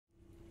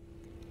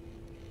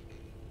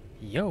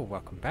Yo,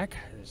 welcome back.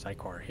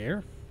 Xycor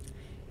here.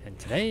 And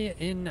today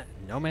in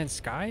No Man's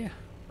Sky,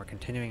 we're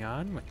continuing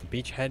on with the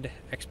Beachhead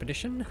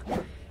Expedition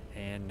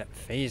and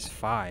Phase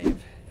 5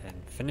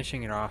 and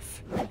finishing it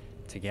off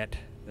to get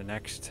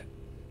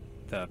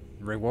the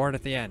reward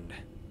at the end.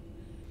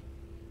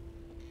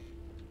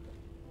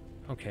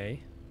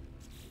 Okay.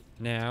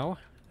 Now,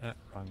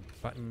 wrong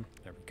button.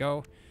 There we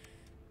go.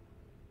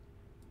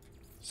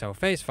 So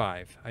Phase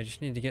 5. I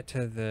just need to get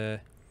to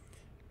the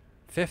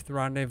 5th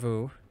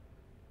rendezvous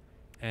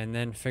and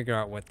then figure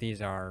out what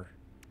these are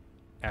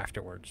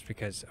afterwards,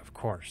 because of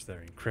course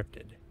they're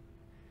encrypted.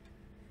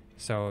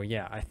 So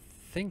yeah, I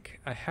think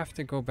I have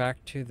to go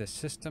back to the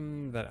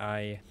system that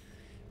I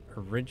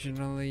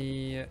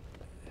originally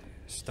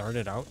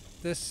started out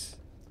this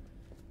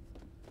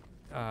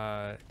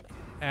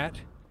at.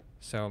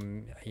 So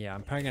yeah,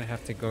 I'm probably gonna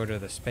have to go to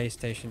the space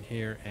station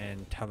here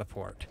and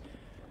teleport.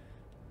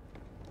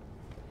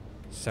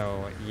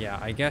 So yeah,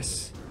 I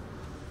guess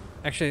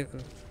actually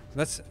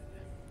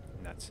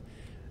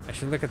I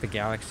should look at the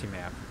galaxy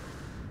map.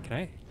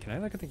 Can I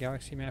look at the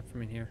galaxy map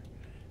from in here?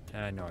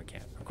 No, I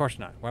can't. Of course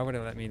not. Why would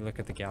it let me look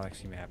at the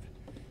galaxy map?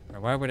 Or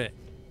why would it?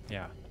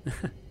 Yeah.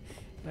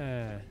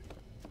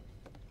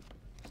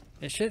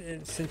 It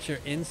should, since you're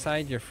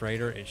inside your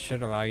freighter, it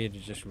should allow you to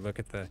just look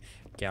at the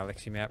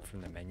galaxy map from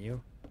the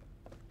menu.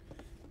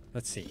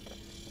 Let's see.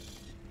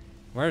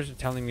 Where is it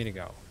telling me to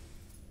go?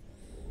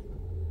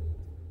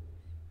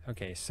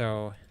 Okay,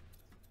 so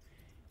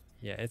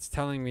yeah, it's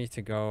telling me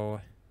to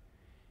go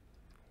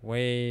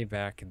way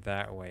back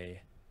that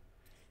way,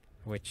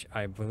 which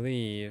I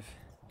believe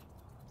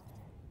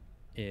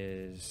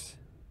is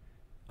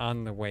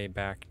on the way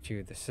back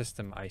to the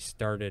system I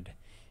started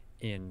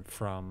in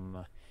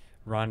from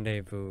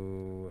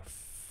Rendezvous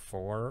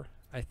 4,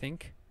 I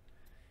think.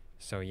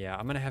 So yeah,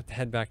 I'm gonna have to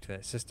head back to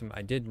that system.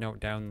 I did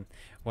note down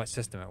what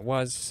system it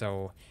was,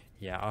 so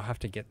yeah, I'll have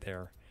to get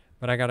there.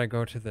 But I gotta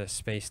go to the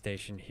space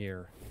station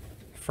here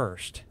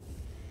first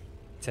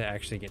to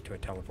actually get to a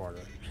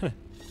teleporter.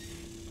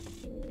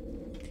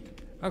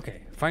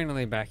 Okay,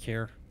 finally back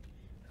here.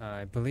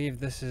 I believe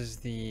this is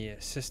the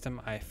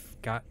system I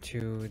got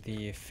to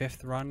the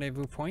 5th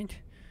rendezvous point.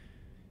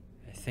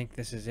 I think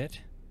this is it.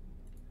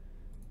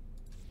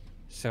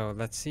 So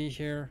let's see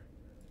here.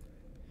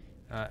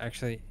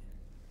 Actually,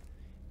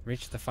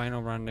 reach the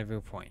final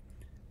rendezvous point.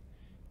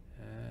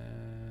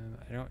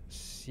 I don't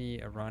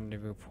see a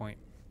rendezvous point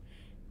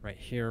right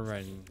here,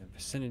 right in the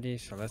vicinity,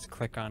 so let's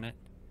click on it.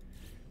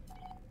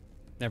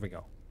 There we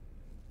go.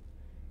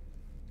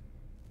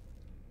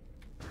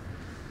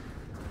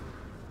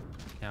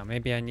 Now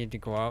maybe I need to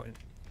go out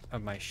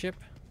of my ship.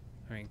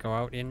 Alright, go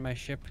out in my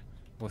ship.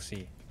 We'll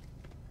see.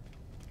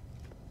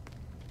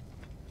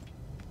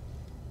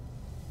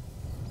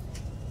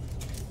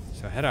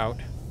 So head out.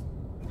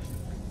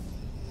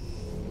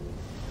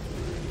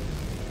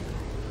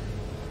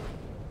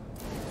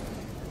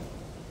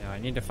 Now I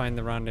need to find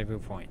the rendezvous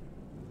point.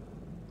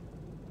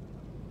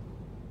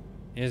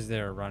 Is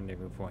there a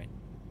rendezvous point?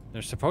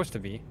 There's supposed to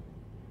be.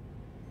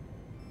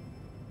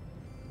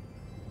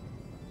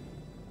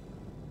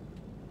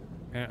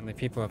 Apparently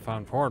people have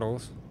found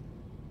portals.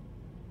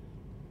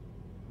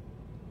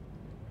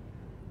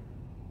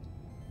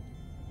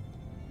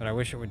 But I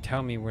wish it would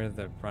tell me where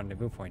the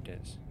rendezvous point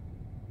is.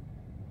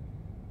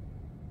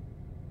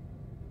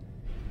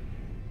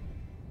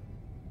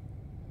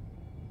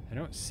 I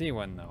don't see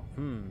one though.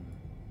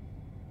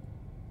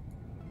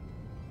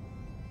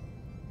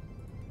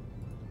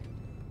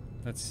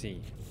 Let's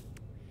see.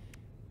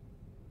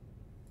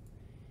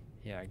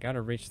 Yeah, I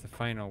gotta reach the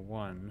final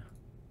one.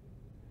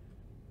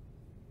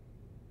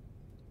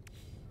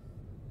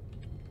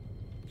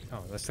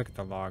 Oh, let's look at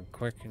the log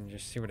quick and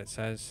just see what it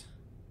says.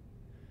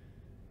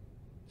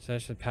 It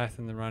says the path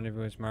in the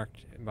rendezvous is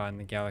marked on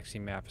the galaxy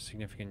map. A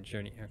significant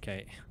journey.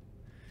 Okay.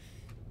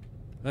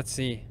 Let's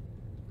see.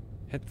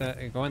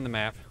 Go in the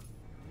map.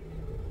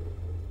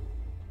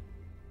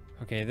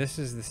 Okay, this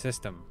is the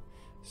system.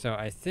 So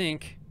I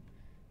think,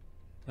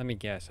 let me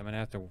guess, I'm gonna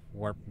have to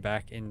warp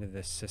back into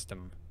this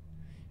system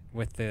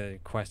with the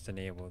quest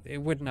enabled.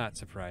 It would not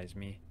surprise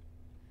me.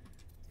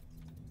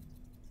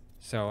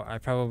 So I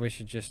probably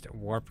should just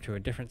warp to a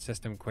different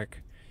system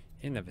quick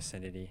in the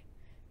vicinity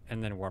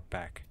and then warp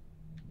back.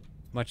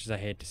 Much as I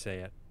hate to say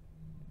it.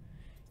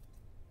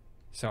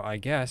 So I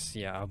guess,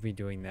 yeah, I'll be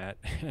doing that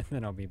and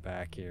then I'll be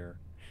back here.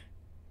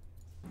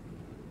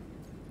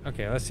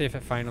 Okay, let's see if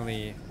it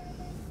finally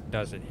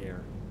does it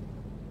here.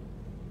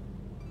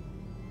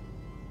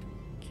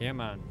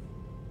 Come on.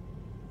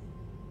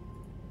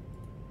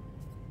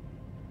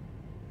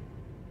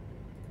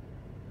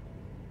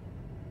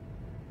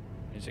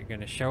 Is it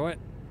gonna show it?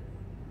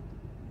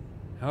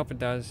 I hope it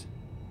does.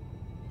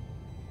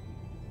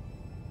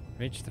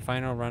 Reach the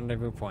final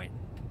rendezvous point.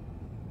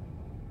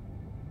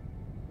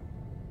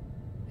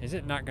 Is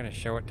it not gonna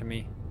show it to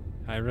me?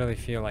 I really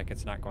feel like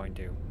it's not going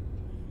to.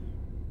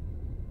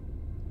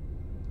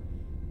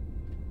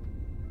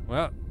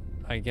 Well,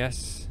 I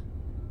guess.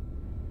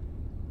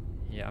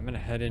 Yeah, I'm gonna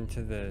head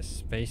into the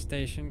space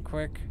station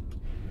quick.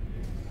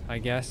 I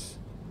guess.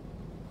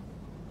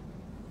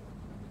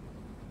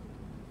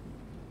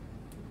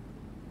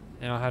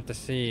 And I'll have to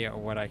see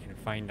what I can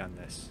find on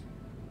this.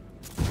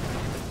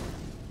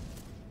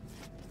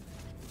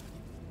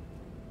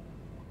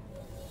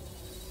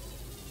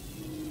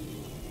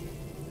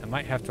 I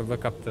might have to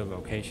look up the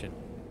location.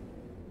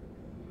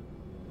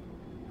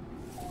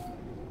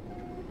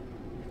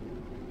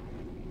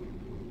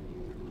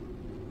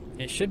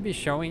 It should be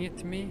showing it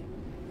to me,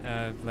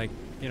 like,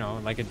 you know,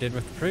 like it did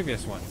with the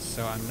previous ones.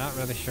 So I'm not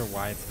really sure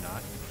why it's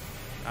not.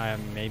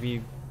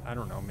 Maybe, I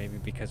don't know, maybe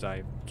because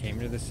I came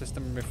to this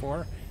system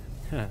before?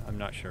 I'm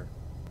not sure.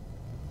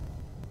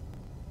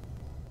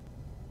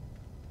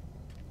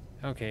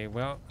 Okay,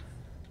 well.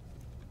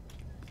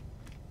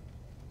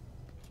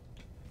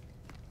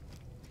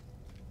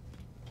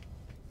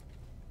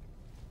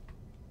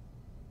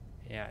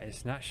 Yeah,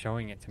 it's not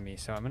showing it to me,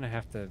 so I'm gonna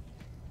have to,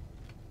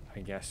 I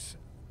guess,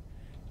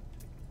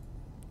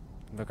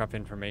 look up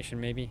information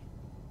maybe?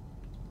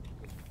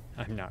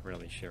 I'm not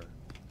really sure.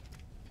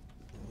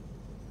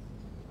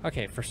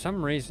 Okay, for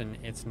some reason,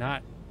 it's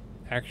not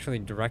actually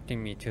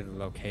directing me to the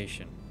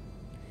location.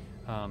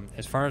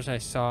 As far as I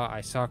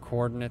saw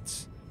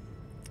coordinates.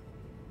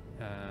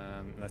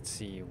 Let's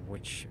see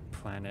which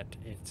planet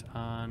it's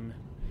on.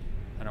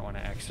 I don't want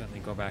to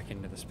accidentally go back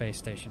into the space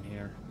station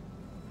here.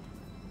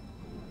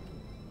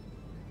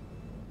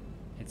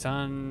 It's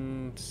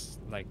on,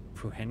 like,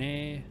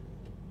 Puhene.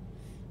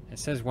 It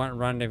says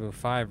Rendezvous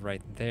 5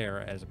 right there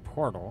as a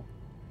portal.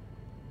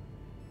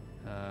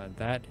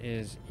 That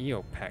is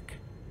Eopec.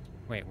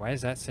 Wait, why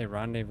does that say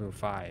Rendezvous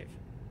 5?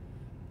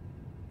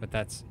 But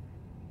that's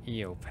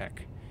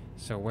Eopec.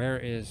 So where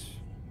is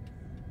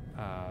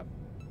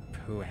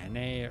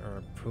Puhene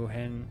or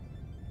Puhen?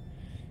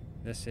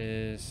 This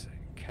is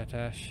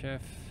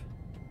Katashif.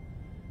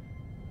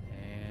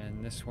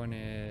 And this one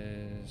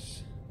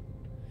is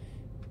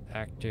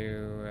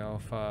Actu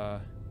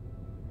Alpha.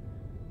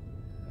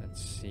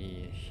 Let's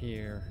see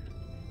here.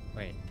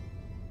 Wait.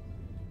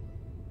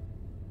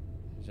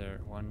 Is there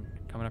one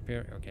coming up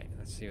here? Okay,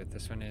 let's see what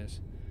this one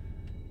is.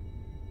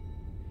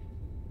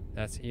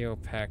 That's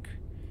Eopec.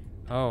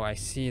 Oh, I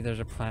see there's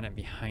a planet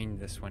behind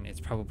this one. It's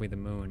probably the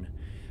moon.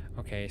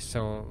 Okay,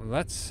 so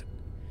let's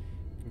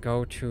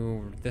go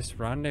to this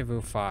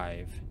Rendezvous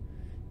 5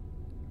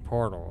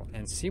 portal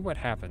and see what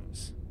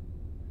happens.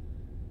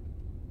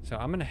 So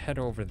I'm gonna head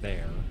over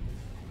there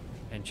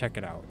and check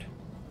it out.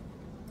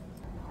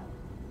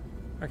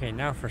 Okay,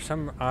 now for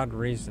some odd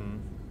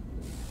reason,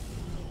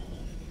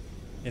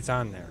 it's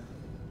on there.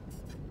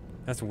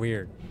 That's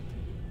weird.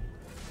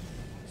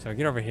 So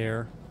get over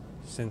here,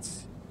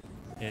 since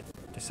it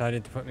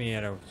decided to put me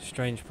at a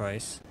strange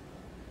place.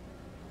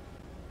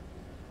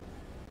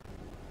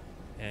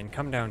 And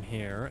come down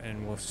here,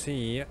 and we'll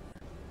see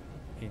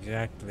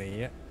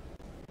exactly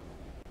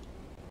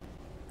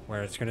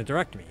where it's going to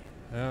direct me.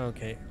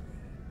 Okay.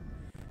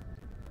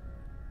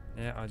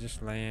 Yeah, I'll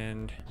just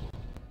land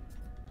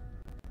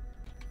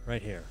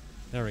right here.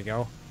 There we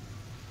go.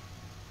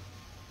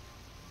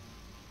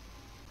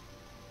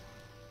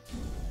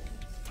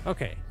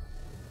 Okay.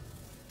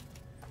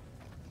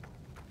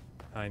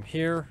 I'm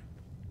here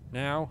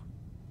now.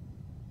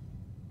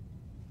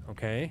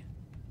 Okay.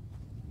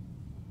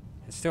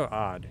 It's still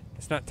odd.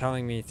 It's not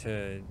telling me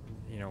to,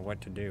 you know, what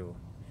to do.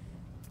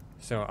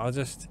 So I'll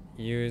just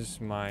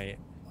use my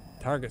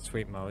target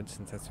sweep mode,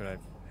 since that's what I've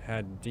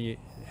had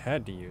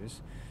to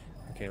use.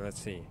 Okay, let's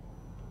see.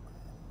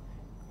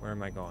 Where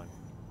am I going?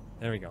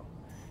 There we go.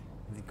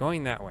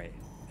 Going that way.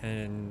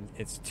 And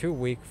it's too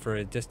weak for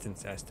a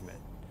distance estimate.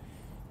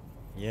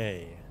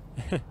 Yay.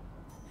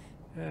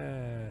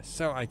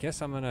 So I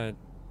guess I'm gonna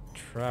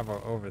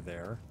travel over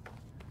there.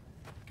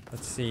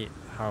 Let's see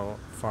how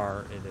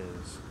far it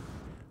is.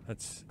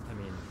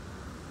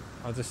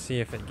 I'll just see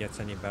if it gets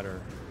any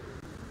better.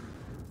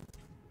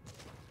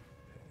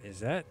 Is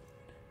that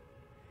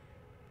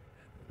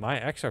my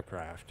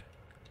exocraft?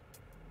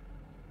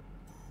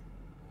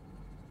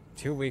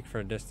 Too weak for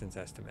a distance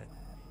estimate.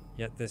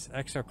 Yet this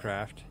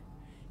exocraft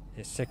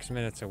is 6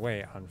 minutes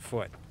away on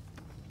foot.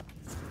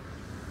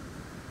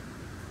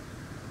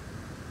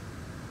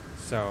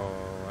 So,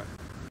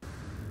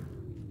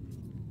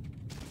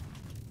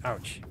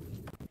 ouch.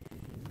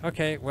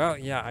 Okay, well,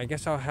 yeah, I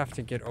guess I'll have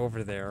to get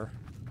over there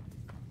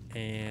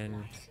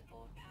and,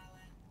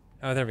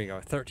 oh, there we go,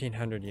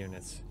 1,300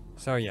 units.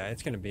 So yeah,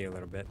 it's gonna be a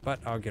little bit, but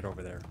I'll get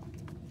over there.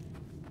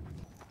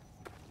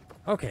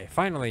 Okay,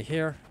 finally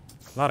here.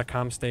 A lot of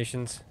comm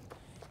stations.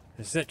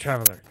 This is it,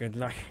 traveler. Good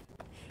luck.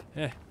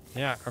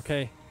 Yeah,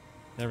 okay.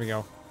 There we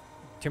go.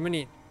 Too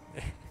many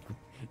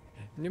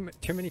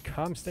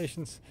comm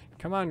stations.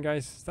 Come on,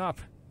 guys,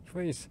 stop,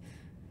 please.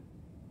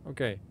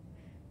 Okay.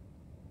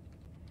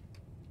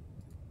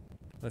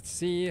 Let's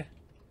see.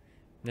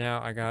 Now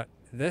I got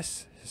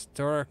this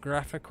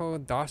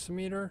historiographical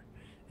dosimeter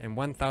and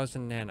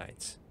 1,000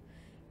 nanites.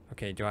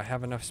 Okay, do I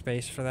have enough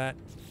space for that?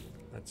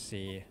 Let's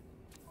see.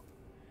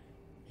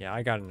 Yeah,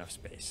 I got enough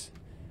space.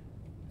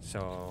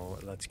 So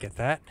let's get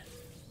that.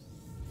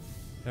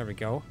 There we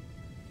go.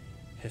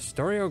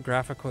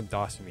 Historiographical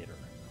dosimeter.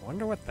 I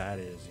wonder what that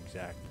is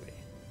exactly.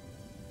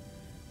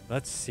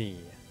 Let's see.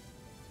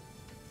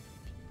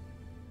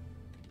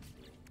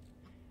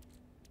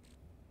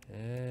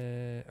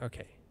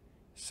 Okay.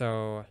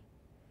 So,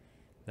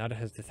 Nada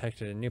has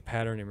detected a new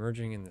pattern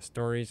emerging in the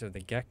stories of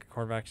the Gek,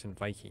 Korvax, and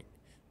Viking.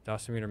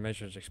 Dosimeter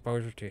measures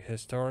exposure to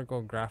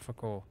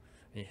historiographical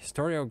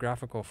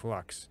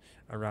flux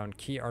around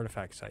key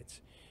artifact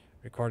sites.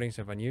 Recordings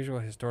of unusual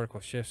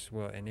historical shifts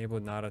will enable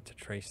Nada to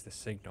trace the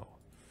signal.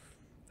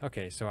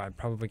 Okay, so I'm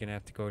probably going to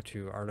have to go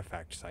to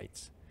artifact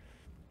sites.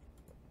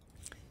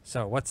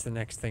 So what's the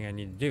next thing I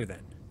need to do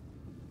then?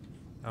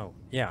 Oh,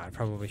 yeah, I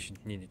probably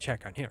should need to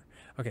check on here.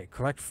 Okay,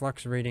 collect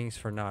flux readings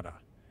for Nada.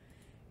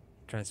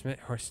 Transmit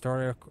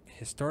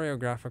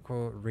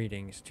historiographical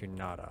readings to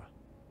Nada.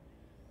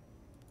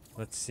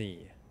 Let's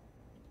see.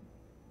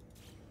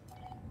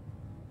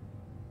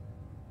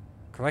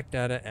 Collect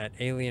data at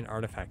alien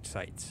artifact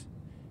sites.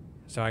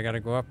 So I gotta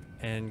go up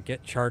and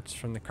get charts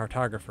from the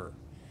cartographer.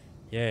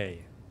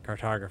 Yay,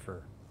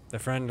 cartographer. The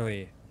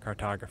friendly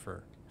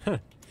cartographer.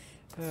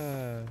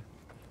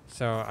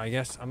 So I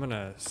guess I'm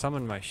gonna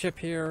summon my ship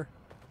here.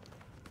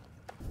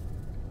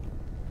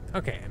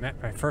 Okay, I'm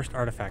at my first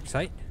artifact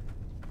site.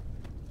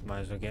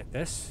 Might as well get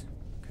this,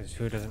 because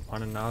who doesn't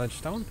want a knowledge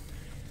stone?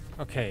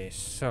 Okay,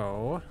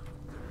 so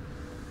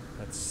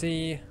let's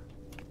see. Is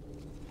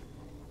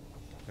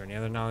there any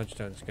other knowledge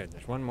stones? Good,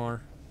 there's one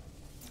more.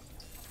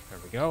 There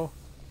we go.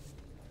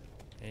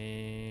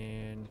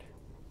 And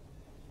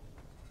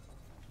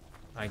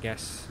I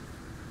guess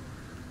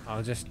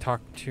I'll just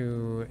talk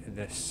to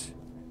this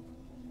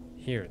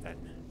here then.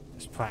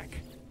 This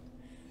plaque.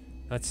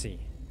 Let's see.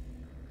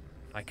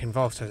 I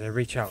convulse as I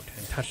reach out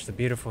and touch the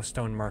beautiful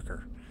stone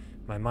marker,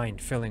 my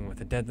mind filling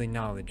with a deadly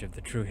knowledge of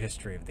the true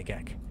history of the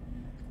Gek.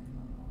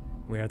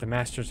 We are the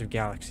masters of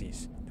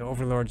galaxies, the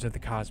overlords of the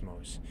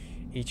cosmos.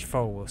 Each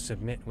foe will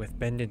submit with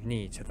bended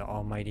knee to the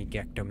almighty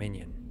Gek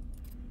dominion.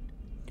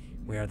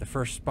 We are the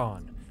first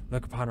spawn.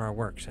 Look upon our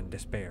works and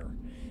despair.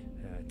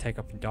 Take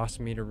up a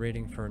dosimeter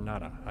reading for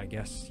Nada. I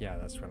guess, yeah,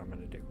 that's what I'm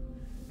going to do.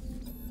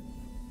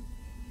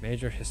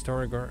 Major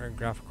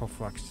historiographical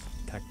flux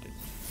detected.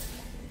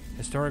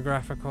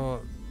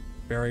 Historiographical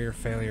barrier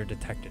failure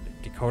detected.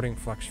 Decoding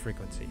flux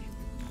frequency.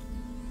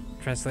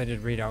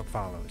 Translated readout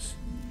follows.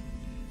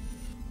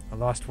 A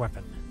lost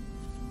weapon.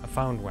 A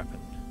found weapon.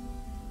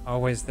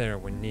 Always there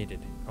when needed.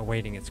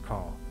 Awaiting its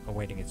call.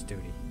 Awaiting its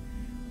duty.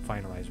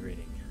 Finalize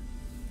reading.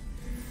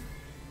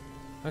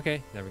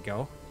 Okay, there we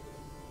go.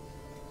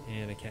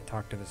 And I can't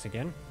talk to this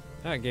again.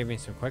 Oh, it gave me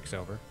some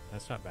quicksilver.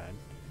 That's not bad.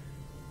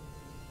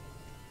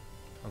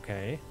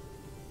 Okay.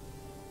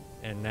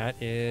 And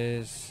that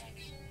is...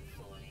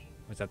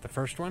 Was that the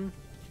first one?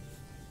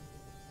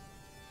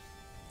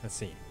 Let's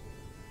see.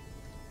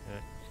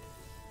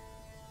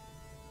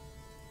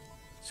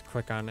 Just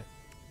click on it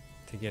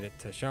to get it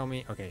to show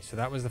me. Okay, so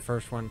that was the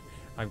first one.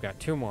 I've got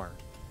two more.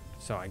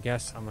 So I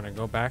guess I'm going to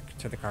go back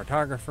to the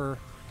cartographer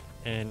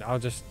and I'll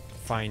just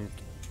find...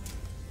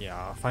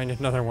 Yeah, I'll find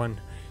another one.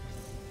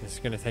 This is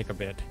going to take a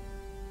bit.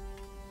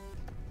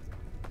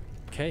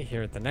 Okay,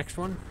 here at the next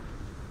one.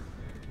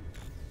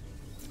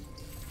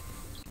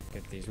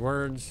 Get these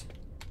words.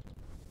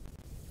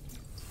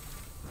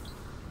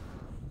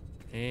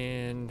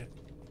 And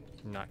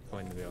not go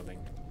in the building.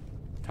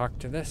 Talk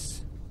to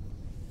this.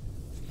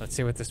 Let's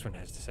see what this one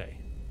has to say.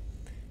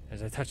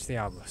 As I touched the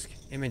obelisk,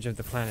 image of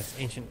the planet's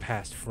ancient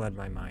past fled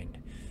my mind.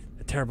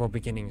 The terrible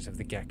beginnings of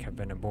the Gek have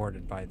been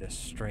aborted by this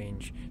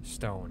strange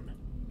stone.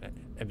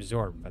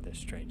 Absorbed by this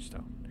strange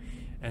stone.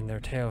 And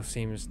their tale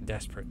seems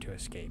desperate to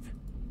escape.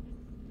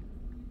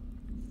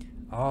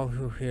 All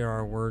who hear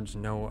our words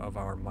know of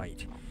our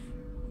might.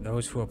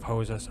 Those who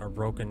oppose us are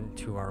broken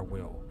to our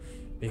will.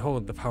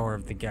 Behold the power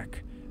of the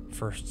Gek,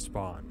 first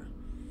spawn.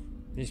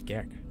 These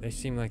Gek, they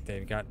seem like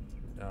they've got,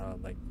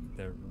 like,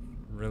 they're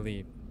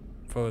really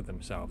full of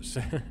themselves.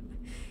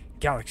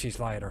 Galaxies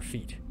lie at our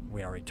feet.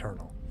 We are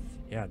eternal.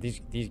 Yeah, these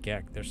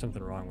Gek, there's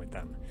something wrong with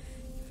them.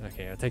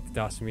 Okay, I'll take the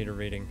dosimeter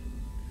reading.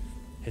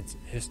 It's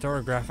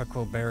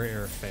historiographical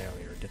barrier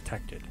failure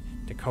detected.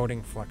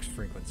 Decoding flux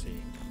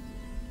frequency.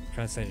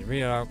 Translated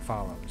readout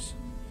follows.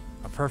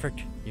 A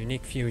perfect,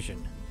 unique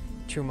fusion.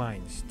 2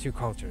 minds, 2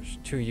 cultures,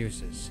 2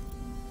 uses.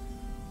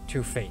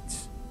 2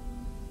 fates.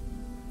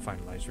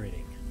 Finalize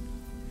reading.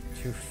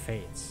 2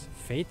 fates.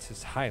 Fates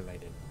is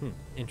highlighted.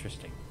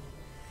 Interesting.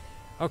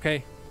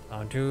 Okay,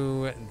 on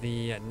to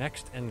the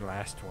next and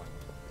last one.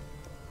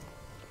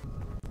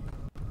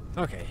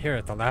 Okay, here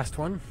at the last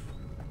one.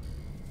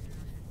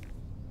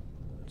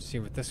 Let's see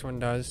what this one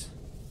does.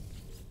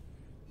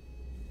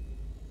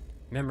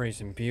 Memories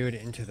imbued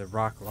into the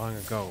rock long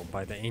ago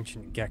by the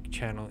ancient Gek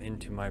channel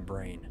into my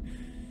brain.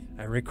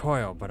 I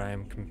recoil, but I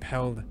am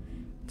compelled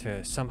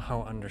to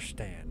somehow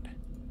understand.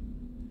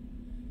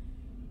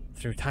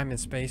 Through time and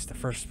space, the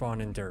first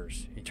spawn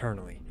endures,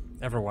 eternally,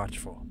 ever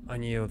watchful,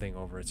 unyielding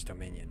over its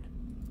dominion.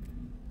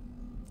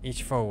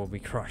 Each foe will be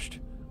crushed.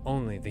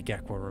 Only the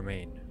Gek will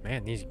remain.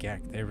 Man, these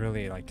Gek, they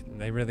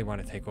really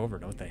want to take over,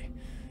 don't they?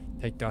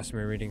 Take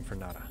dosimeter reading for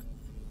Nada.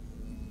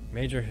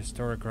 Major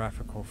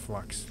historiographical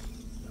flux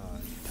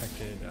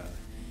detected.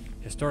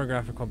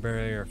 Historiographical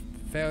barrier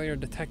failure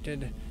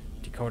detected.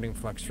 Decoding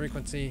flux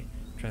frequency.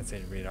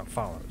 Translated readout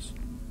follows.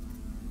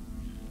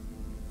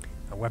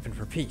 A weapon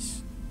for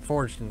peace,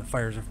 forged in the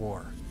fires of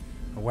war.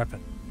 A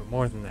weapon, but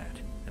more than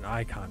that, an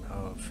icon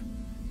of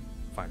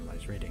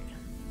finalized reading.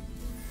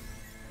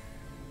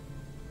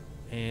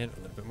 And a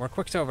little bit more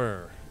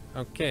Quicksilver.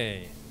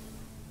 Okay.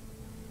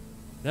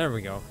 There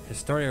we go.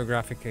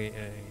 Historiography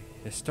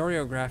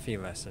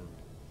lesson.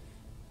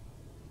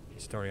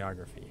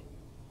 Historiography.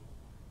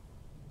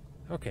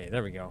 Okay,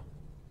 there we go.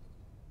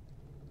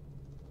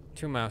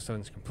 2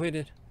 milestones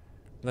completed.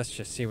 Let's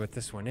just see what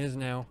this one is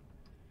now.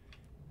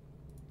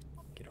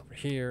 Get over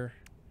here.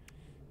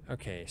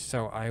 Okay,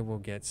 so I will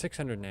get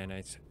 600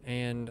 nanites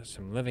and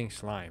some living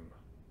slime.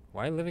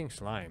 Why living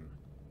slime?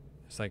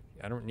 It's like,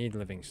 I don't need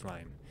living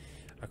slime.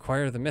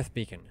 Acquire the myth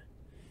beacon.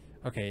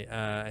 Okay,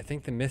 I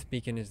think the myth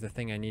beacon is the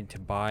thing I need to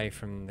buy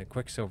from the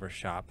Quicksilver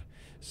shop.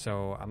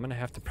 So I'm going to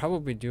have to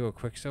probably do a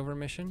Quicksilver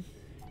mission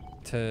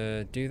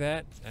to do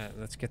that.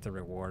 Let's get the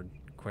reward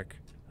quick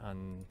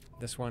on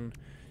this one,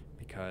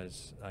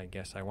 because I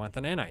guess I want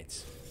the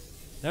nanites.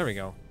 There we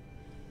go.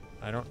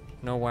 I don't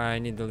know why I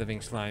need the living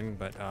slime,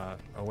 but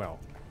oh well.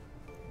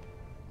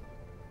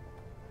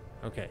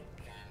 Okay.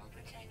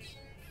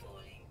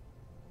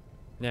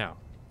 Now,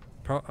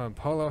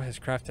 Polo has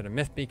crafted a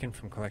myth beacon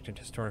from collected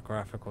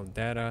historiographical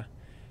data.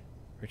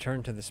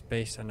 Return to the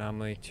space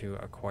anomaly to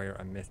acquire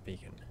a myth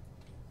beacon.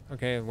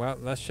 Okay, well,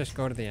 let's just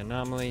go to the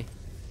anomaly.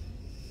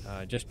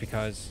 Just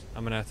because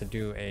I'm going to have to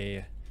do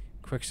a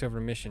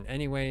Quicksilver mission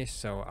anyway,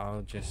 so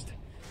I'll just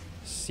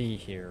see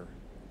here.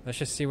 Let's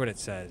just see what it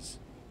says.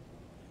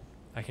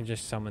 I can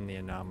just summon the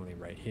anomaly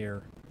right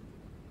here.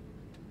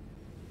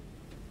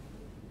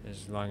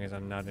 As long as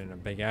I'm not in a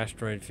big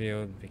asteroid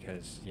field,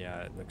 because,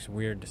 yeah, it looks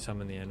weird to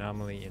summon the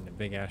anomaly in a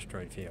big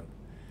asteroid field.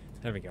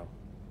 There we go.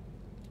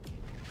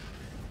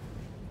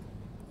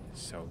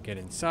 So, get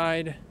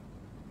inside.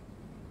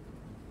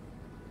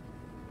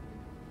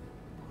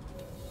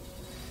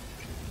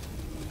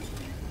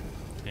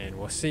 And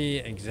we'll see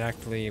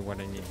exactly what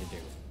I need to do.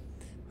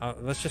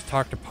 Let's just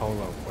talk to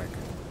Polo quick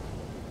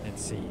and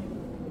see.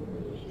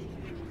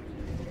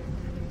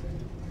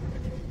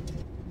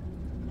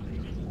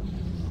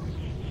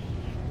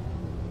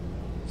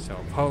 So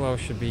Polo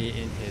should be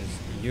in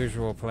his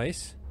usual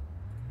place.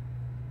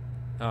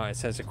 Oh, it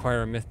says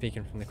acquire a myth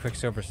beacon from the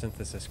Quicksilver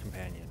Synthesis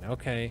Companion.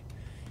 Okay.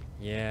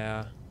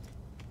 Yeah.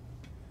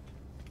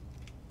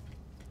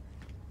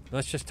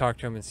 Let's just talk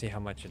to him and see how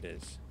much it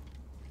is.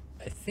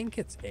 I think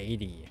it's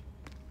 80,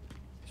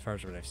 as far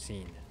as what I've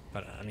seen.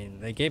 But, I mean,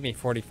 they gave me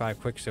 45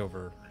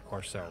 Quicksilver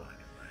or so.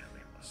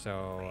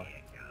 So,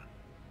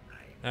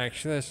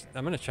 actually,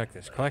 I'm going to check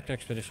this. Collect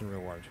expedition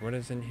rewards. What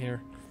is in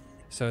here?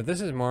 So,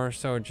 this is more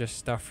so just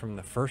stuff from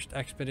the first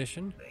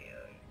expedition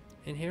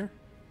in here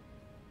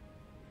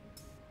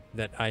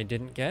that I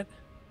didn't get.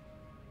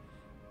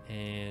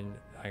 And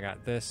I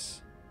got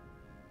this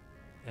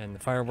and the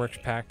fireworks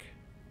pack.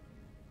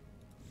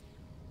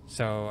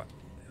 So,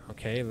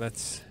 okay,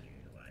 let's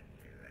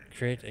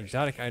create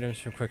exotic items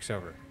from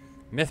Quicksilver.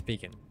 Myth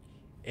Beacon,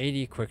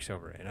 80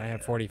 Quicksilver, and I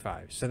have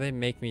 45. So they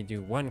make me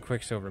do 1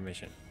 Quicksilver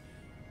mission.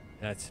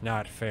 That's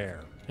not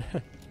fair.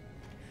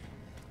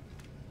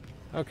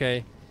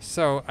 Okay,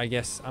 so I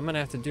guess I'm going to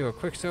have to do a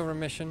Quicksilver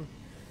mission.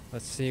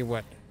 Let's see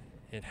what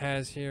it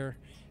has here.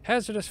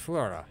 Hazardous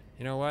Flora.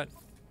 You know what?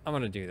 I'm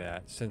going to do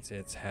that since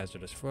it's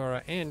Hazardous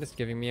Flora and it's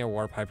giving me a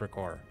Warp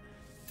Hypercore.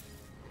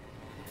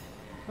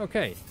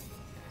 Okay.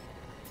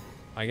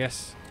 I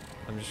guess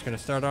I'm just going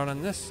to start out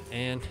on this,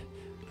 and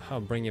I'll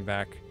bring you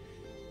back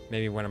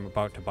maybe when I'm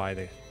about to buy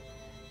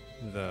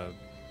the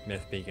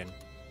Myth Beacon.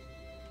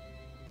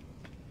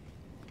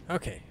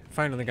 Okay,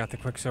 finally got the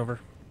Quicksilver.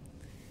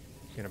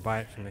 Going to buy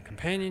it from the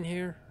companion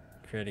here.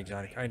 Create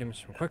exotic items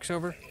from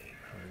Quicksilver.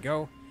 There we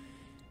go.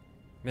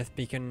 Myth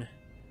Beacon.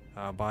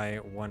 I'll buy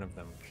 1 of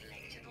them.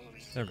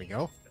 There we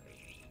go.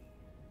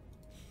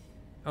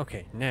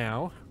 Okay,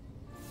 now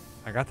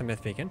I got the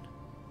Myth Beacon.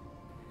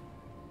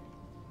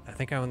 I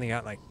think I only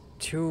got like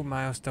 2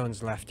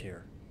 milestones left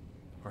here,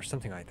 or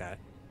something like that.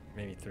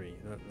 Maybe 3.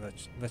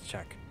 Let's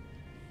check.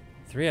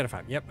 3 out of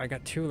 5. Yep, I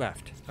got 2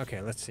 left.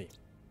 Okay, let's see.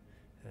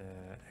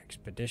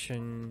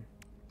 Expedition.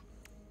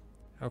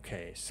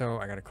 Okay, so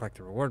I gotta collect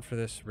the reward for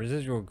this.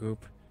 Residual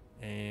goop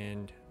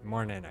and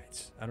more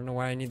nanites. I don't know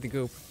why I need the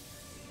goop.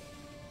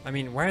 I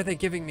mean, why are they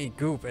giving me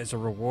goop as a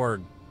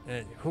reward?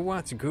 Who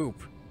wants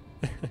goop?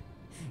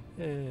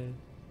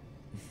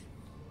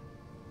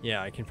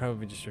 Yeah, I can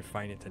probably just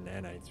refine it to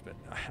nanites, but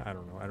I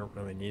don't know. I don't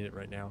really need it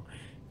right now.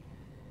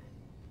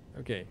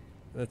 Okay,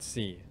 let's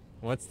see.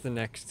 What's the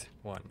next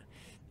one?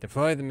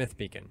 Deploy the Myth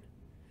Beacon.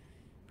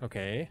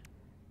 Okay.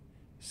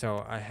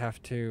 So I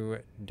have to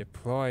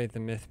deploy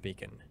the Myth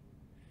Beacon.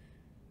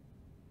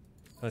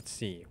 Let's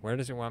see. Where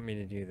does it want me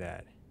to do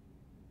that?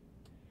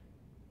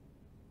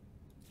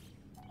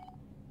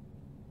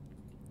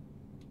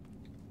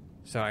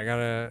 So I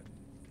gotta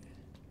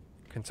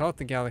consult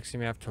the galaxy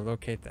map to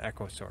locate the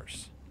echo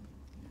source.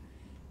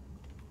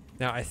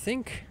 Now I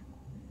think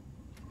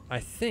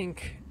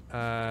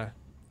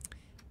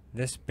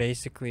this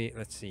basically,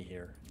 let's see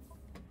here.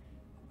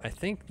 I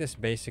think this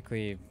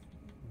basically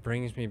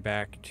brings me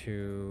back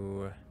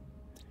to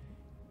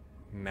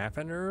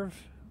Mappanerve,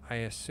 I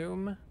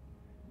assume,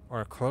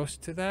 or close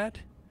to that.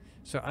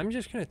 So I'm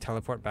just going to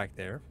teleport back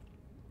there,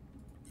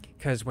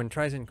 because when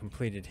Trizen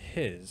completed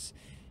his,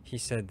 he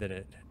said that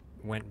it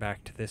went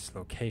back to this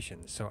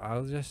location. So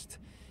I'll just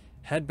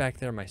head back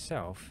there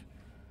myself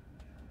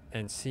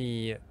and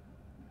see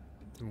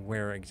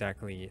where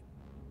exactly,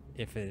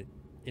 if it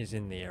is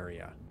in the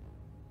area.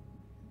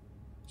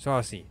 So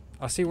I'll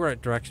see where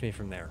it directs me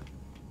from there.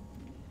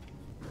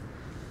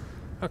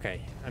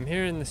 Okay, I'm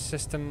here in the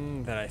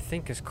system that I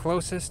think is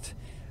closest.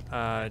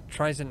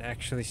 Trizen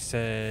actually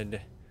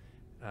said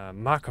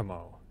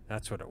Makamo.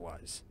 That's what it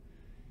was.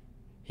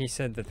 He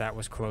said that that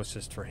was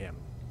closest for him,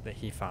 that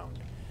he found.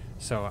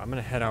 So I'm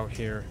going to head out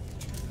here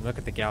and look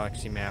at the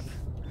galaxy map.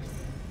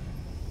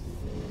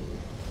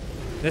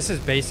 This is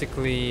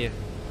basically,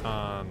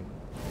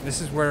 this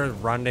is where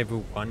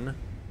Rendezvous 1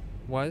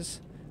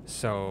 was.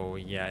 So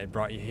yeah, it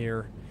brought you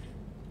here.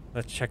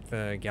 Let's check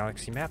the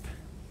galaxy map.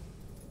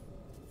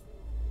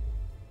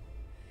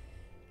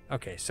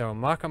 Okay, so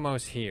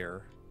Makamo's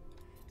here.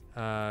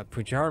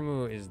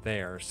 Pujarmu is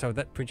there. So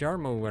that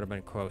Pujarmu would have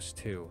been close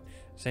too.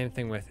 Same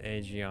thing with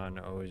Aegeon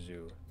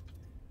Ozu.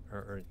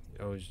 Or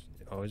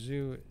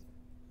Ozu?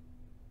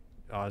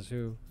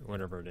 Azu?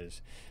 Whatever it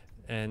is.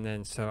 And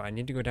then, so I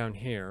need to go down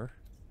here.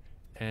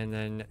 And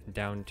then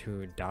down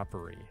to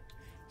Doppery.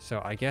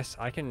 So I guess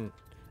I can...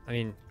 I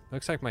mean,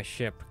 looks like my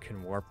ship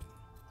can warp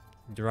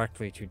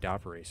directly to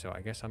Doppery. So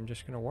I guess I'm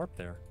just going to warp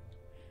there.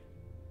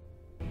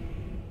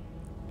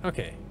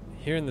 Okay,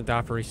 here in the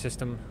Doppery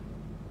system.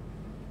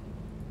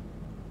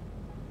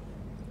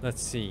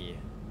 Let's see.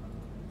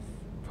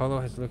 Polo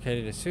has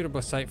located a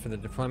suitable site for the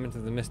deployment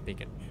of the Mist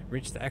Beacon.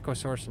 Reach the Echo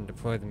Source and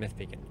deploy the Mist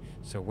Beacon.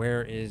 So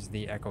where is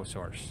the Echo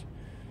Source?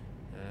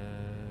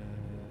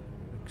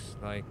 Looks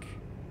like...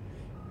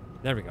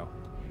 There we go.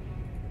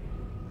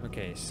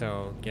 Okay,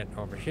 so get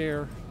over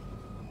here.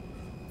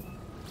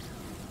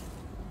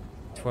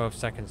 12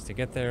 seconds to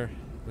get there.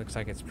 Looks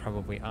like it's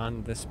probably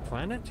on this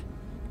planet?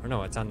 Or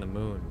no, it's on the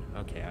moon.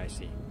 Okay, I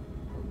see.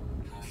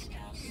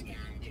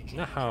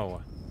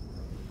 No!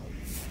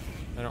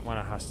 I don't want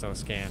a hostile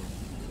scan.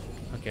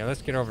 Okay,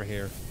 let's get over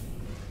here.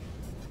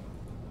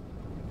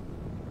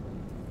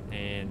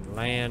 And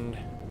land.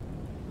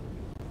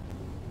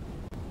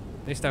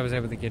 At least I was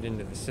able to get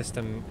into the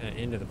system,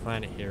 into the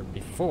planet here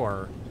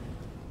before.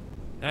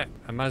 I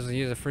might as well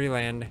use a free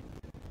land.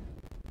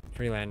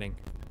 Free landing.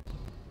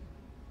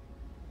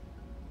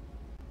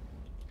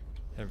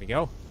 There we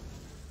go.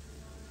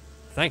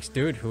 Thanks,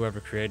 dude, whoever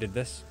created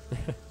this.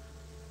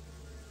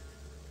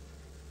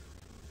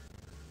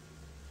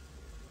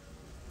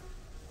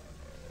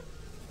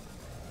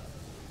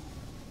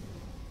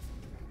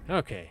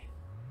 Okay.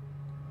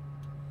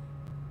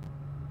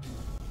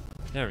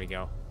 There we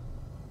go.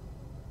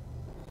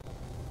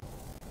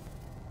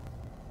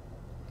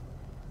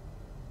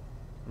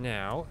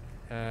 Now,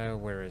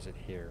 where is it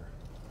here?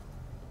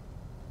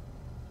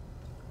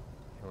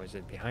 Was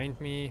it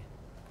behind me?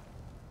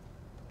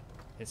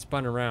 It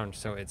spun around,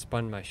 so it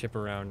spun my ship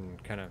around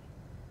and kind of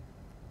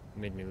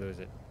made me lose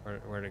it.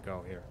 Where'd it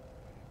go here?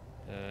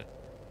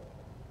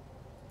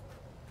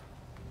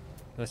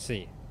 Let's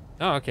see.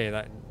 Oh, okay,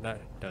 that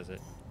does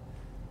it.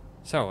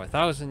 So,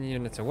 1,000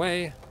 units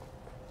away.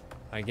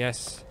 I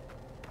guess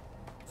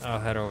I'll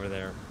head over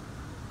there.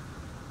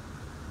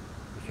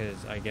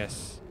 Because I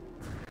guess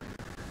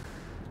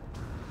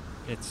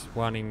it's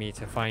wanting me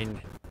to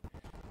find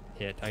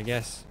it, I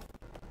guess.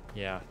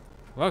 Yeah.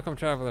 Welcome,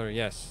 traveler.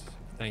 Yes.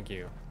 Thank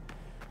you.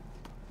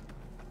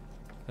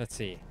 Let's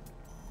see.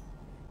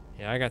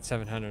 Yeah, I got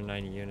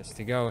 790 units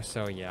to go,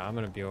 so yeah, I'm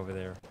gonna be over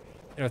there.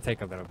 It'll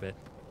take a little bit.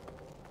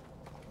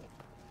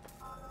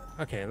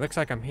 Okay, looks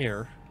like I'm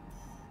here.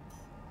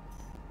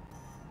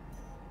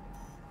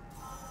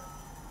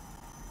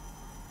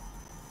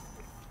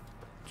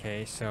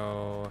 Okay,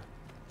 so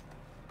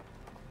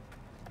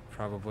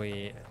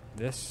probably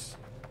this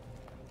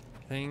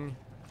thing.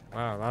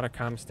 Wow, a lot of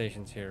comm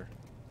stations here.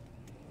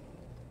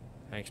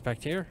 I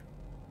expect here.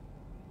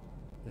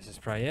 This is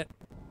probably it,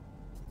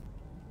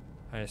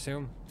 I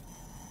assume.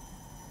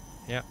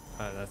 Yep,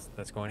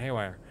 that's going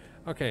haywire.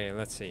 Okay,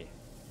 let's see.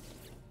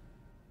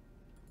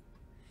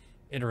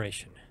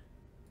 Iteration.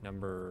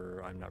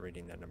 Number... I'm not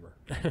reading that number.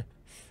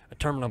 A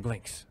terminal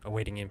blinks,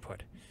 awaiting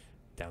input.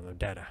 Download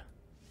data.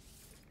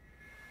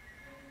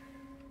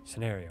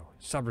 Scenario.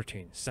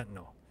 Subroutine.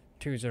 Sentinel.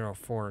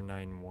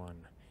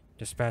 20491.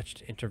 Dispatched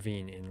to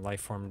intervene in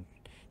lifeform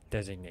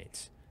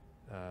designates.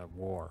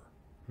 War.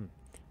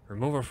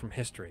 Removal from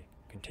history.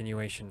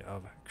 Continuation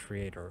of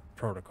creator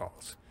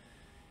protocols.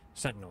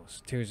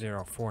 Sentinels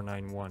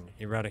 20491.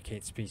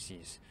 Eradicate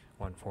species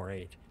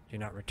 148. Do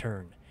not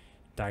return.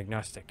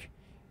 Diagnostic.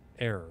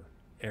 Error.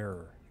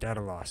 Error.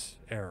 Data loss.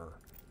 Error.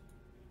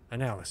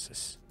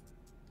 Analysis.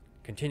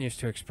 Continues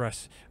to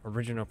express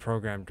original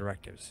program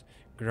directives,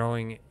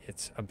 growing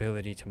its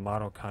ability to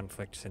model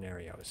conflict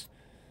scenarios.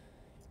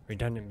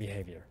 Redundant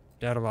behavior.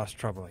 Data loss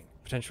troubling.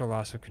 Potential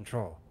loss of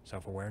control.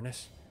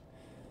 Self-awareness.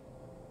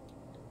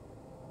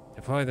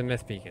 Deploy the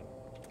Myth Beacon.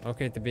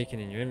 Locate the beacon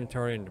in your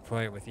inventory and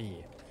deploy it with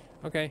E.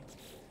 Okay.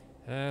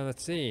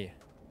 Let's see.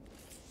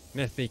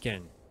 Myth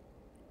beacon.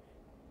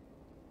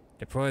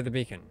 Deploy the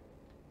beacon.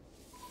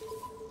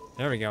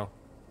 There we go.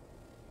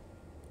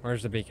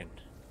 Where's the beacon?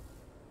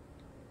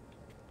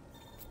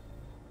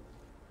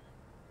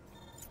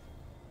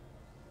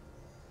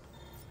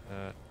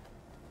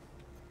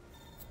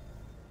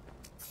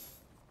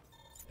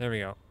 There we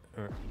go.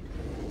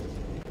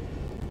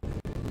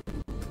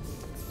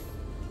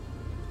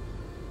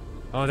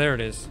 Oh, there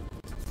it is.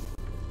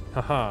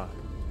 Haha.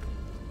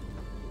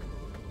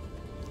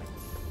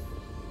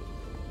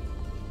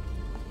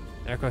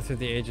 Echo through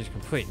the ages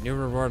complete. New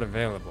reward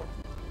available.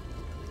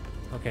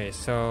 Okay,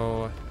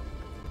 so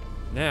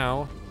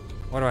now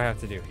what do I have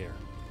to do here?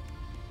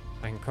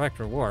 I can collect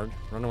reward.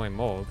 Runaway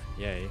mold.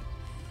 Yay.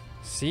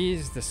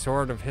 Seize the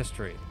sword of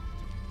history.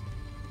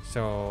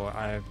 So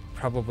I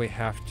probably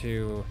have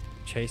to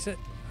chase it,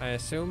 I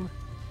assume.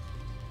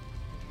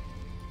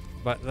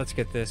 But let's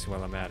get this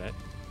while I'm at it.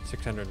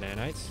 600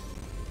 nanites.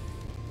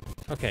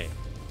 Okay.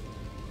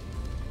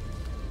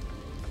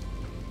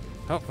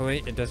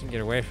 Hopefully it doesn't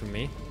get away from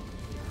me.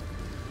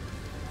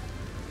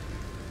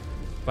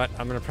 But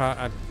I'm gonna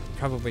I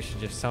probably should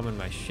just summon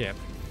my ship.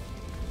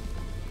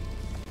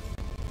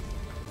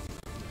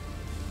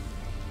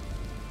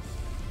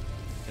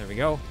 There we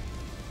go.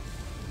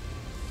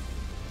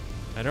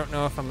 I don't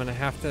know if I'm gonna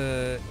have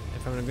to,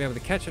 if I'm gonna be able to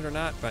catch it or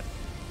not, but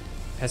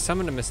has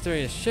summoned a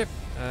mysterious ship.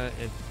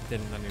 It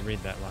didn't let me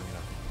read that long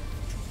enough.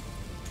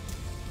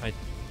 I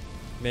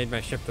made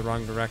my ship the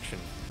wrong direction.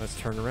 Let's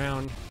turn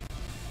around.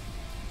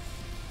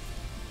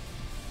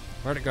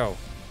 Where'd it go?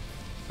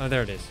 Oh,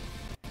 there it is.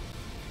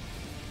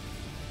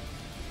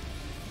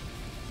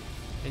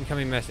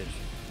 Incoming message.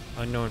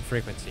 Unknown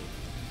frequency.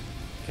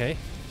 Okay.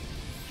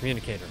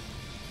 Communicator.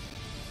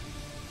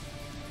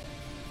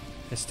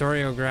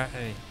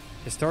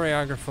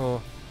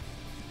 Historiographical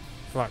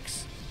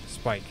flux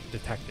spike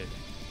detected.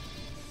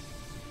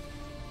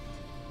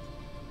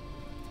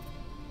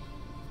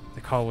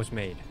 The call was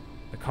made.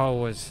 The call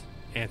was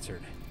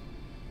answered.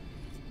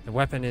 The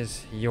weapon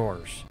is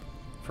yours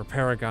for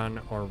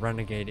Paragon or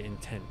Renegade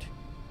intent.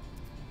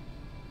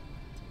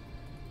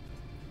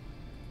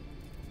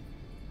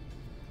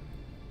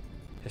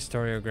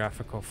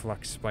 Historiographical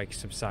flux spike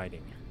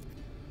subsiding.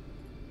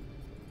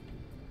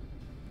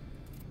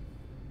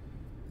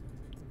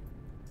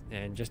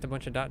 And just a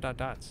bunch of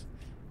dots.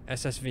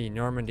 SSV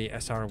Normandy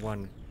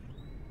SR1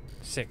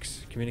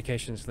 6.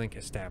 Communications link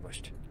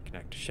established.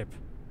 Connect to ship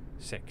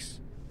 6.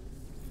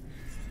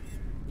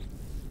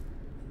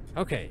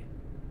 Okay.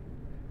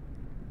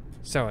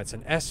 So it's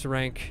an S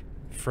rank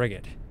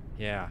frigate.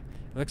 Yeah.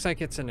 It looks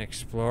like it's an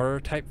explorer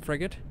type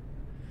frigate.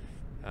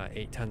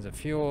 8 tons of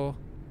fuel.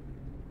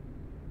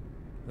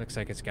 Looks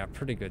like it's got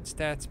pretty good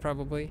stats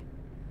probably.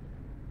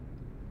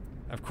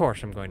 Of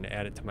course I'm going to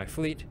add it to my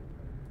fleet.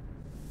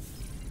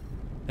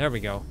 There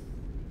we go.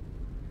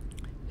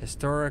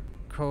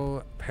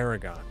 Historical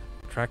Paragon.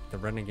 Track the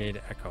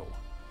Renegade Echo.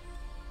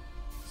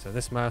 So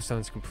this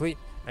milestone's complete.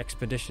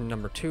 Expedition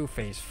number 2,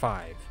 phase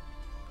 5.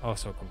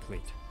 Also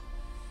complete.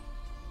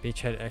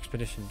 Beachhead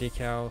Expedition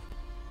decal.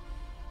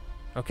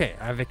 Okay,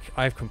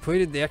 I've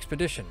completed the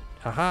expedition.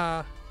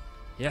 Haha.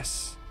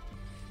 Yes.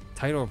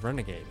 Title of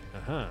Renegade.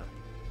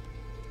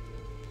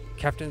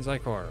 Captain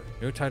Xycor.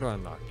 New title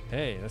unlocked.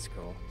 Hey, that's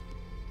cool.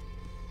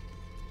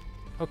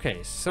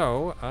 Okay,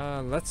 so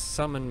let's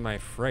summon my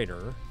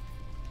freighter.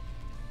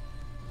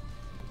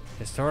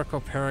 Historical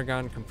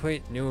Paragon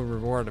complete. New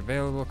reward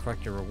available.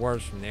 Collect your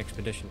rewards from the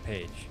expedition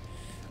page.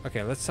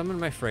 Okay, let's summon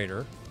my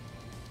freighter.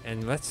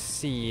 And let's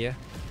see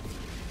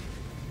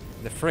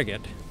the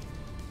frigate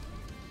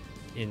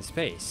in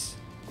space.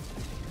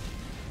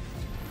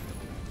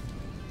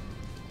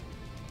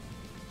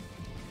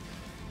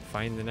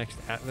 Find the next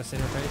Atlas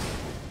interface.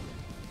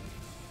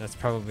 That's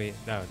probably,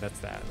 no, that's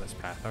the Atlas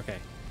path. Okay.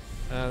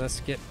 Let's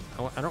get,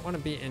 I don't want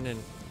to be in an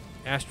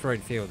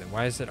asteroid field. And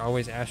why is it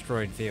always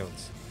asteroid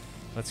fields?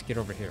 Let's get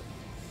over here.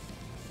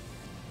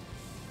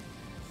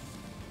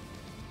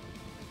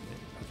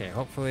 Okay,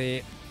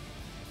 hopefully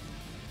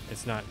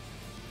it's not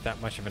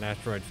that much of an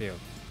asteroid field.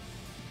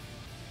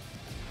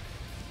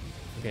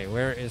 Okay,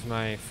 where is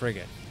my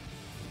frigate?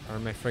 Are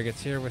my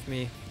frigates here with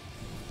me?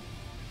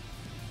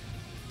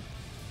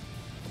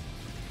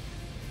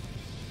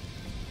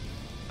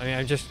 I mean,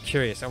 I'm just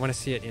curious. I want to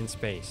see it in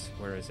space.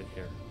 Where is it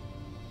here?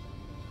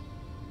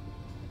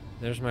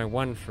 There's my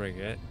one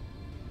frigate.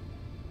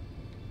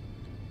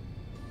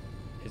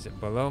 Is it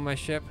below my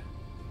ship?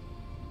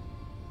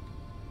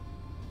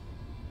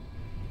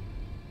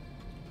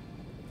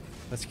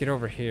 Let's get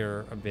over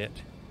here a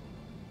bit.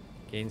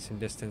 Gain some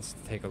distance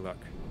to take a look.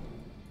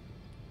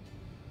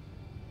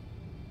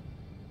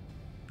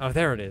 Oh,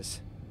 there it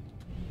is.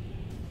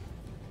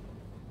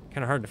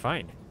 Kind of hard to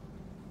find.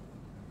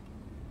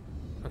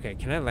 Okay,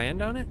 can I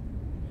land on it?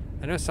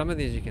 I know some of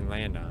these you can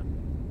land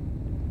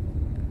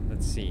on.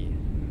 Let's see.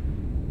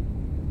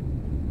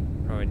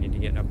 Probably need to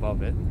get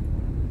above it.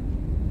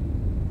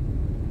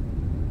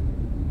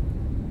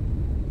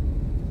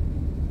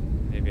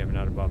 Maybe I'm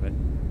not above it.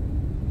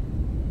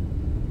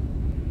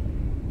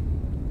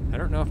 I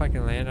don't know if I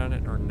can land on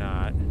it or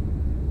not,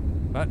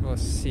 but we'll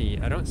see.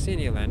 I don't see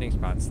any landing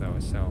spots though,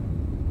 so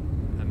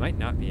I might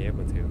not be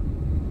able to.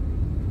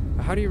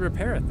 But how do you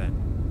repair it then?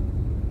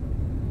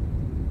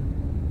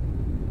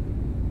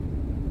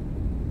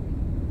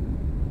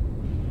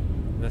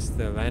 Unless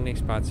the landing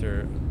spots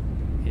are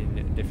in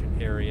a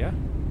different area.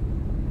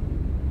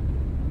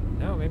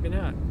 No, maybe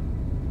not.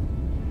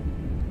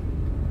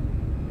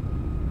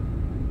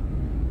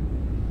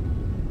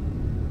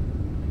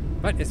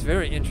 But it's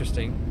very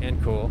interesting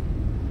and cool.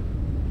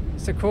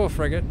 It's a cool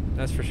frigate,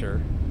 that's for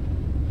sure.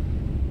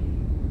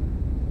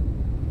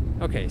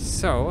 Okay,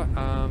 so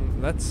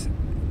let's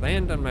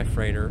land on my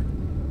freighter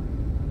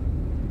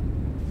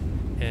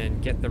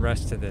and get the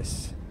rest of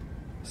this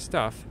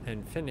stuff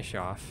and finish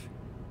off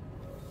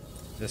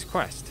this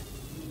quest.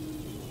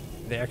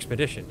 The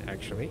expedition,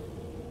 actually.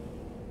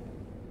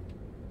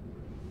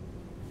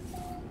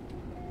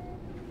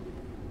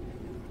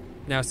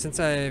 Now, since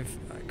I've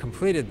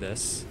completed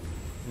this,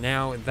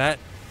 now that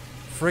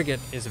frigate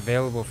is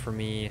available for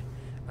me,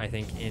 I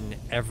think, in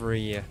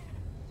every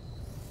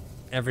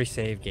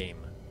save game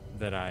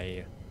that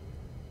I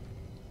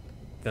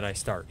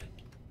start.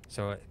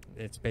 So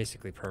it's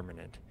basically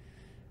permanent.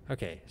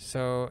 Okay,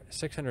 so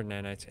 600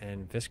 nanites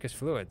and viscous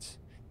fluids.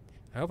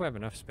 I hope I have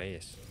enough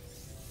space.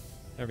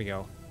 There we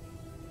go.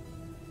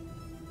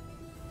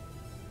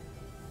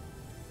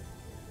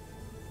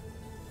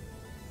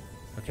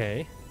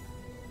 Okay.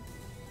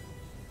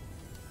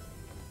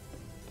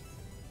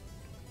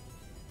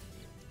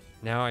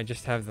 Now I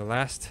just have the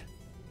last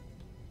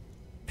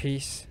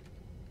piece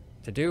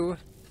to do,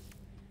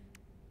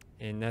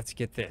 and let's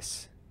get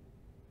this.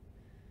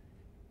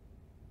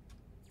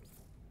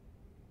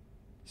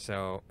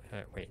 So,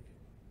 wait.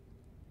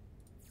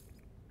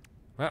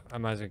 Well, I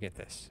might as well get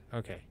this.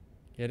 Okay,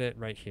 get it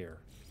right here.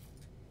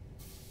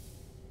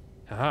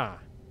 Haha!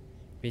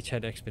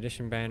 Beachhead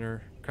Expedition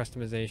banner,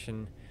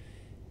 customization,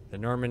 the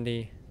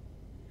Normandy.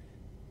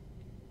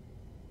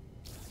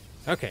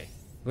 Okay.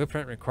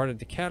 Blueprint recorded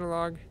the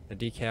catalog, the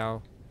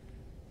decal.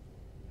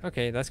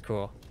 Okay, that's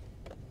cool.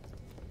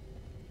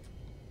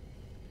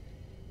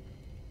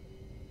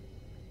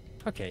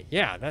 Okay,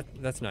 yeah,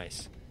 that's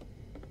nice.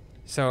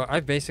 So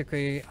I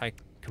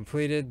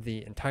completed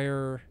the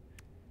entire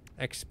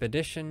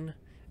expedition,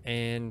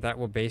 and that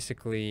will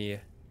basically.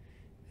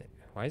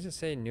 Why does it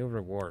say new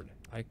reward?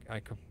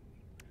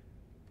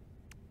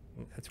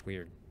 That's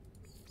weird.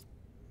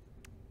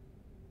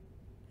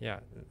 Yeah,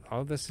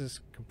 all this is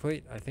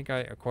complete. I think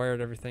I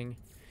acquired everything.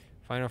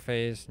 Final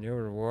phase, new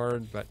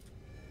reward, but...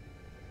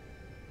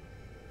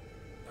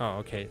 Oh,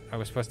 okay. I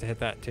was supposed to hit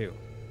that too.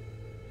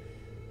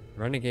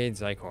 Renegade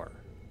Xycor.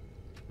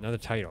 Another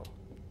title.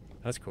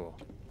 That's cool.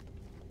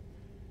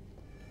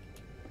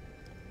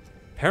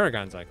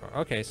 Paragon Xycor.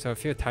 Okay, so a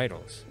few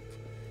titles.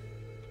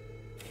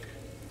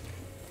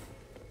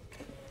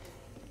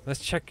 Let's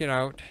check it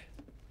out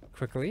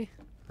quickly.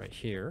 Right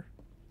here.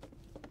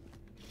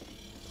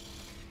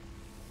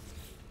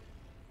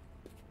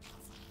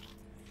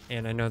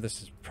 And I know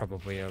this is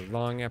probably a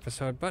long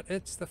episode, but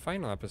it's the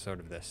final episode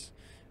of this.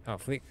 Oh,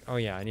 fleet. Oh,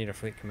 yeah, I need a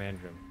fleet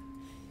command room.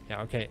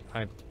 Yeah, okay.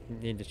 I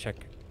need to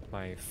check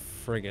my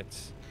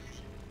frigates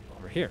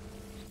over here.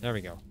 There we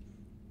go.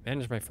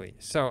 Manage my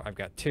fleet. So, I've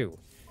got two.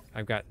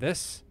 I've got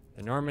this,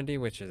 the Normandy,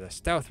 which is a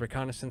stealth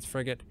reconnaissance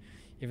frigate,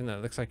 even though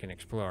it looks like an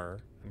explorer.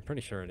 I'm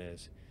pretty sure it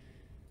is.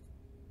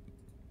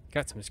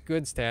 Got some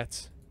good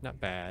stats. Not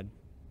bad.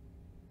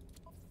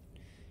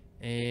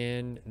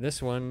 And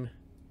this one,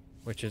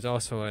 which is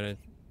also an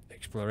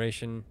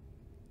exploration,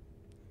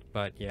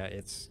 but yeah,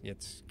 it's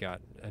got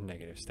a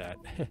negative stat.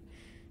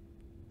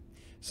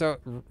 So,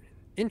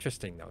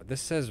 interesting though.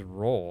 This says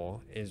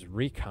role is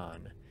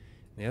recon.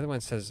 The other one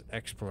says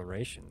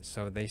exploration.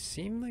 So they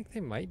seem like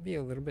they might be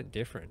a little bit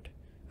different.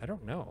 I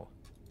don't know.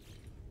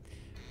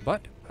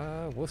 But,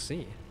 we'll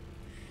see.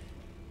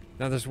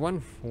 Now there's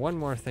one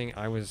more thing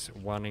I was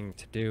wanting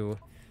to do.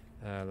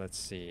 Let's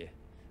see.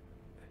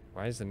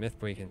 Why is the myth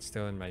beacon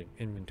still in my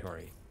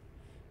inventory?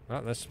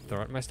 Well, let's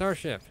throw out my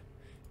starship.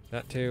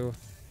 That too.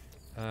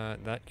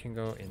 That can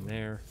go in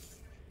there.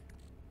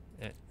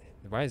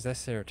 Why is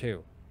this there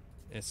too?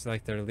 It's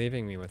like they're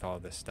leaving me with all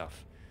this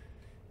stuff.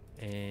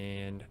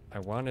 And I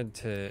wanted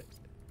to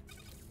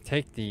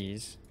take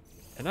these,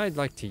 and I'd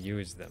like to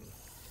use them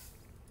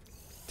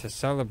to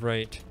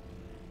celebrate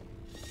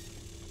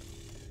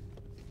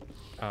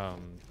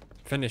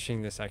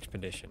finishing this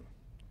expedition.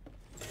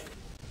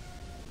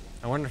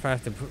 I wonder if I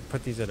have to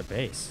put these at a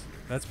base.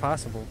 That's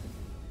possible.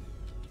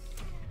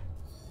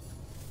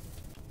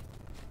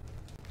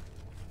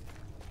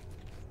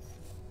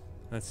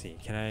 Let's see,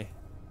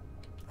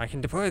 I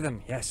can deploy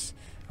them, yes.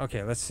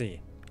 Okay, let's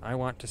see. I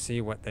want to see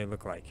what they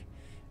look like.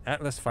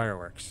 Atlas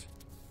fireworks.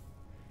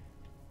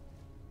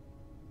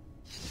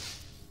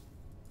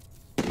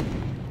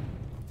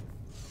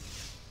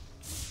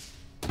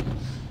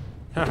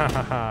 Ha ha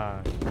ha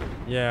ha.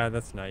 Yeah,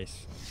 that's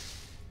nice.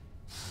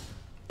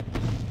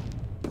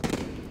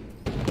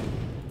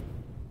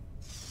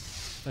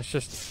 Let's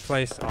just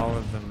place all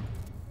of them.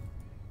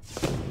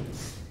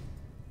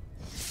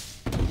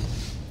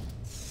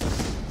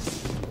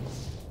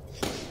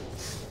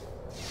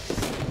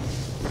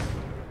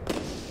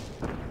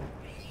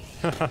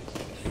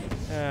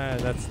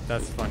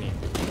 That's funny.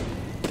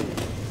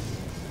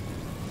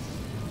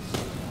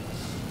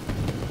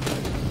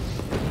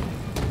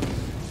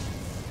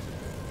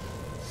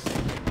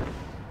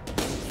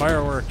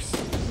 Fireworks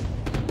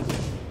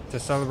to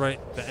celebrate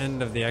the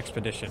end of the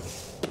expedition.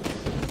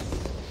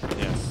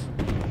 Yes.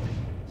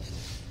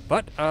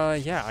 But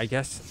yeah, I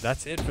guess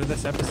that's it for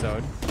this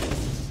episode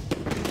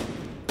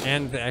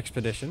and the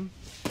expedition.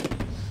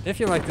 If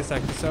you like this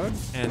episode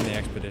and the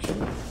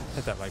expedition,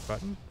 hit that like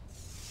button.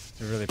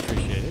 We really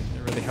appreciate it.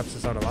 It really helps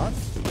us out a lot.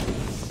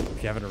 If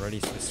you haven't already,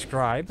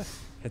 subscribe,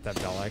 hit that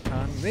bell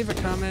icon, leave a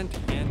comment,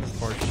 and of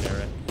course share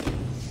it.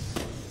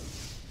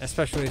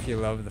 Especially if you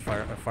love the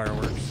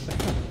fireworks.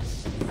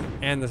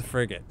 And the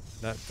frigate.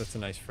 That's a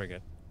nice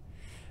frigate.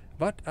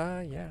 But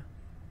yeah.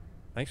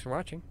 Thanks for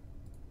watching.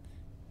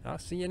 I'll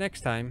see you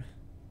next time.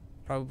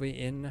 Probably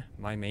in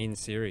my main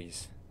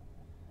series.